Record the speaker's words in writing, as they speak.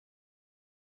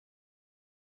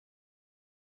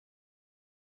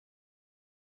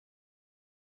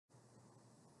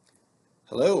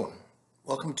Hello,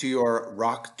 welcome to your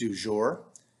Rock du Jour.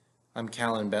 I'm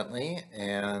Callan Bentley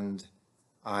and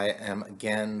I am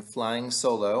again flying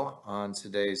solo on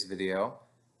today's video.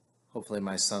 Hopefully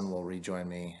my son will rejoin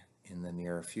me in the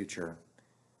near future.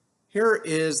 Here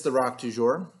is the Rock du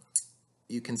Jour.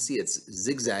 You can see it's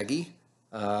zigzaggy.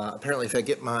 Apparently if I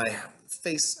get my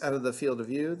face out of the field of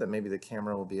view, then maybe the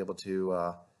camera will be able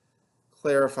to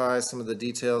clarify some of the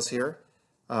details here.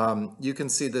 You can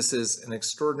see this is an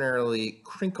extraordinarily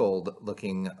crinkled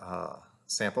looking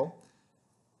sample.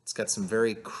 It's got some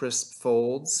very crisp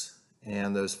folds,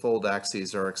 and those fold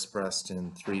axes are expressed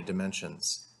in 3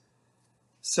 dimensions.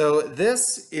 So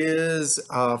this is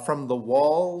from the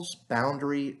Walls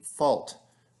Boundary Fault,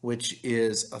 which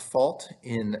is a fault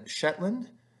in Shetland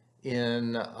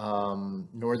in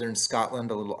northern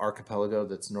Scotland, a little archipelago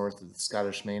that's north of the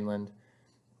Scottish mainland.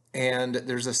 And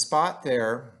there's a spot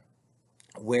there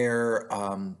where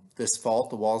this fault,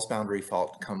 the Walls Boundary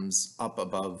Fault, comes up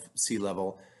above sea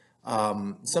level.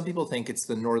 Some people think it's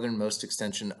the northernmost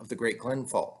extension of the Great Glen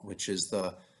Fault, which is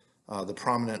the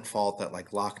prominent fault that,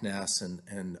 like Loch Ness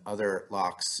and other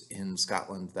lochs in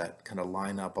Scotland that kind of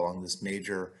line up along this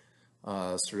major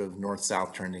sort of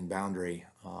north-south trending boundary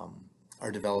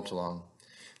are developed along.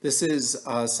 This is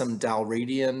some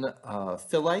Dalradian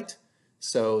phyllite.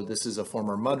 So this is a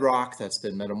former mud rock that's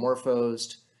been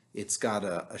metamorphosed. It's got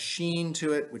a sheen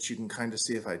to it, which you can kind of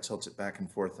see if I tilt it back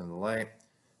and forth in the light,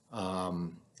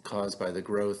 caused by the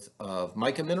growth of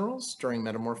mica minerals during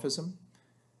metamorphism.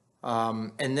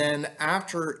 And then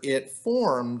after it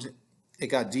formed, it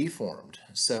got deformed.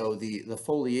 So the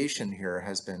foliation here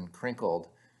has been crinkled,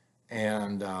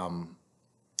 and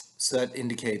so that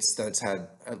indicates that it's had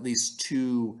at least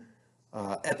 2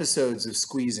 episodes of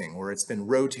squeezing where it's been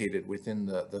rotated within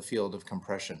the field of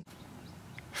compression.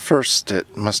 First,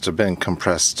 it must have been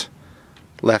compressed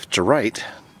left to right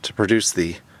to produce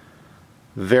the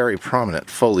very prominent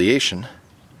foliation,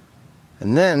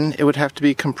 and then it would have to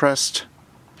be compressed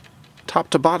top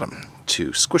to bottom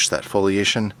to squish that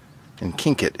foliation and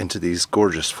kink it into these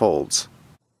gorgeous folds.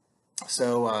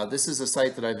 So this is a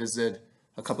site that I visited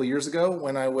a couple years ago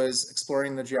when I was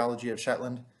exploring the geology of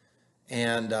Shetland.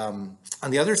 And on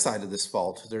the other side of this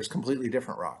fault, there's completely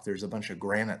different rock. There's a bunch of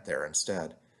granite there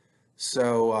instead.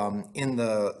 So in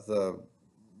the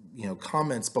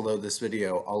comments below this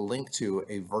video, I'll link to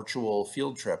a virtual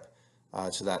field trip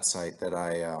to that site that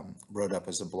I wrote up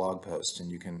as a blog post,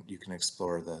 and you can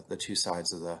explore the 2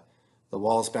 sides of the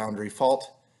Walls Boundary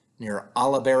Fault near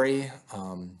Ollaberry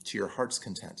to your heart's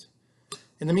content.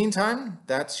 In the meantime,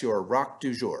 that's your Rock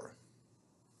du Jour.